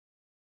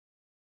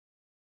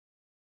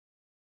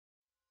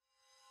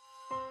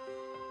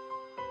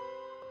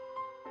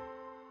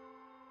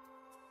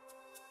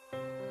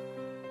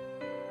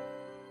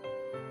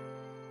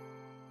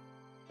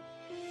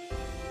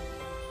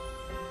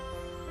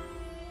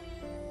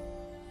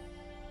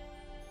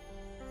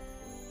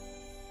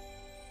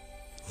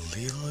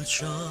Little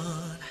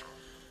John,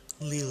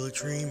 little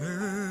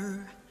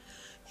dreamer,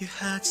 you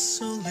had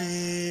so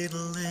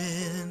little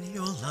in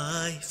your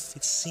life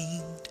it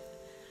seemed,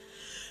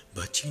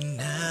 but you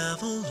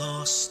never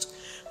lost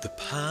the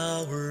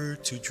power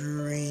to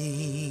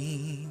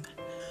dream.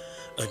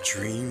 A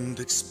dream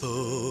that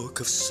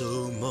spoke of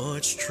so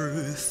much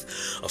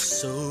truth, of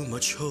so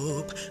much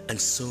hope and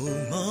so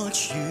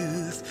much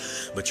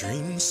youth. But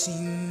dreams see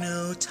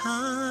no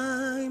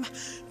time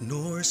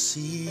nor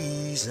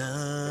season.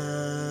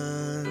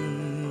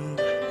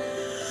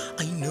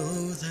 I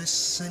know the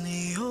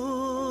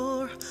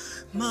Señor,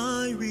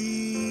 my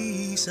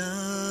reason.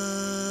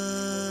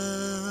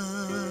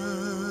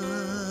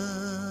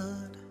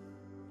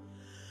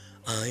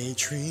 I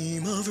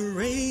dream of a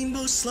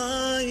rainbow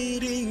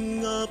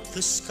sliding up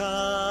the sky.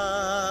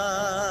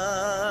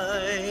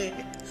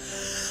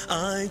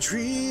 I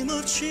dream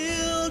of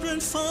children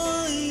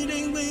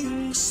finding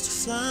wings to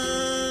fly.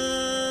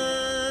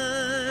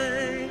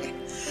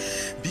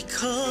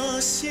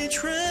 Because he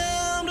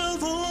dreamed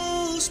of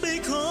wolves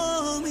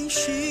becoming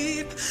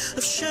sheep,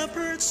 of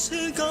shepherds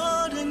who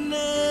guard and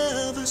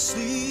never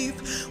sleep.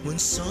 When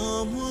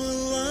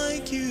someone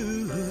like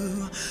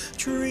you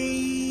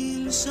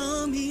dreams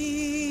of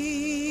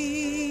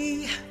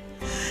me,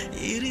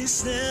 it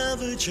is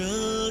never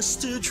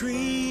just a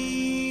dream.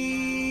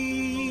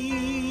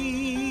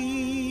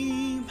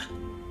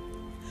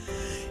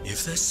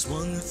 If there's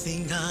one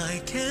thing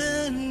I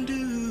can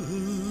do,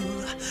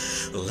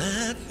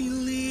 let me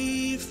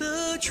leave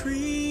the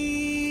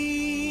dream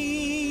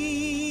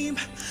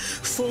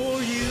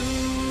for you.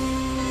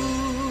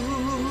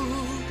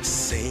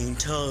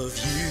 Saint of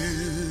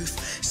youth,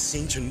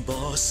 Saint John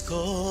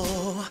Bosco,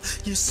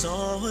 you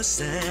saw us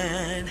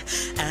then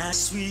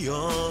as we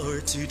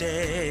are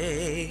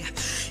today.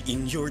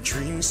 In your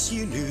dreams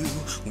you knew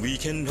we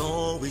can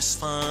always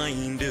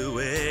find a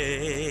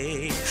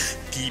way.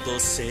 People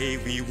say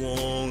we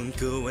won't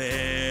go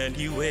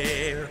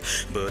anywhere,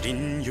 but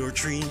in your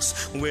dreams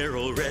we're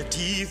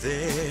already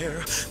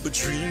there. But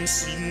dreams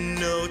see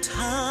no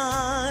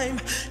time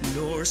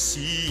nor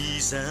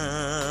season.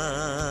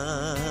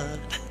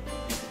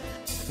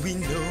 We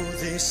know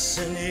this,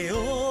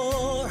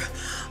 Señor,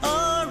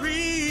 our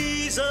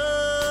reason.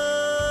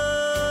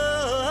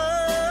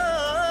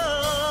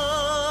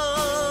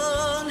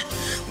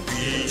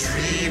 We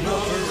dream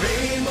of a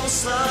rainbow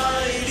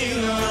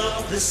sliding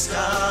up the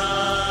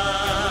sky.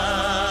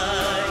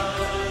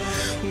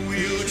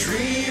 We'll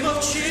dream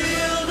of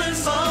children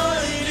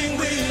finding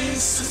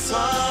wings to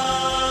fly.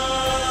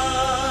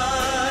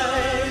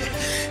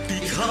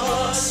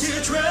 Because you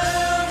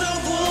dreamt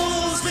of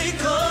wolves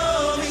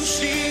becoming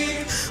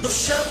sheep, of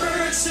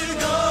shepherds who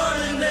guard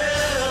and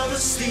never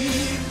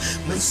sleep.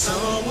 When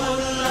someone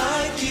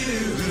like you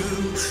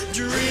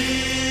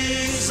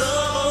dreams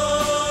of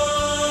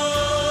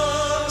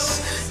us,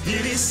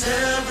 it is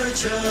never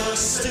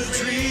just a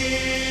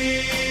dream.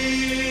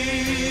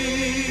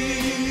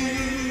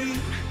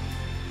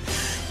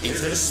 If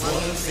there's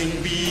one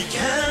thing we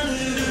can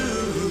do,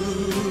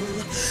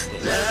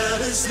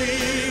 let us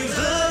live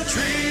the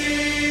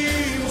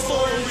dream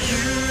for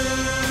you.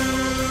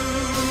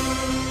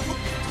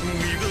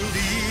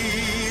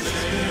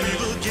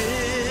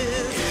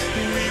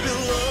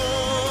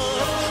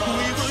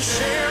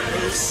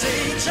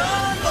 Saint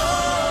John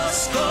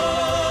Bosco,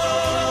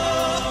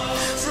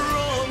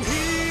 from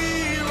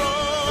here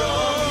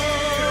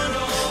on,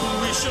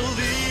 we shall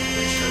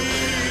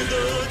leave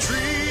the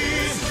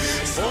dream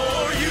for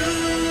you.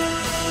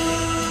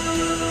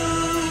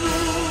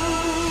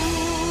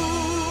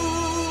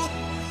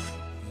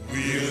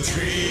 We'll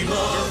dream of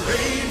a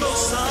rainbow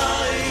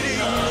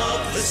sliding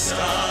up the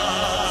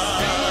sky.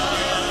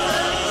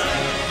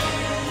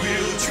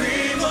 We'll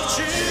dream of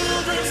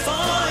children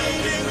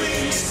finding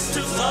wings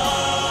to fly.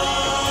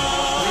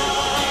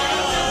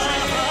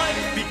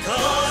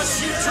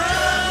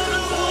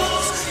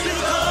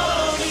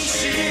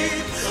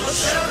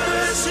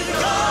 Shepherds who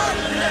guard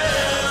and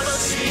never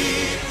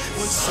sleep.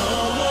 When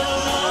someone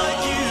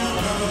like you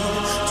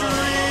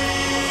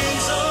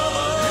dreams of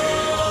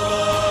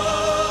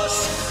us,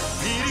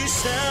 it is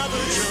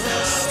never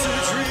just a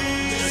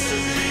dream.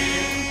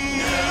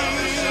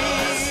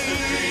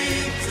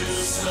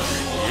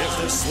 If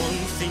there's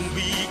one thing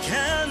we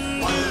can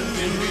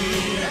do,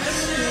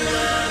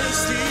 let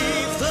us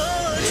leave the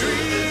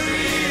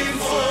dream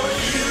for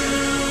you.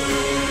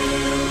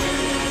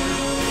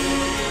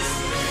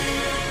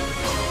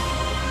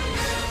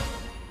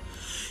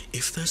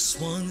 If there's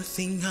one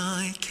thing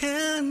I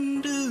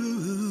can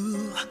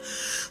do,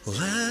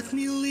 let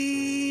me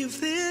leave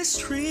this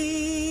dream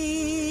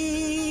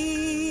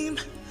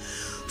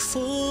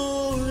for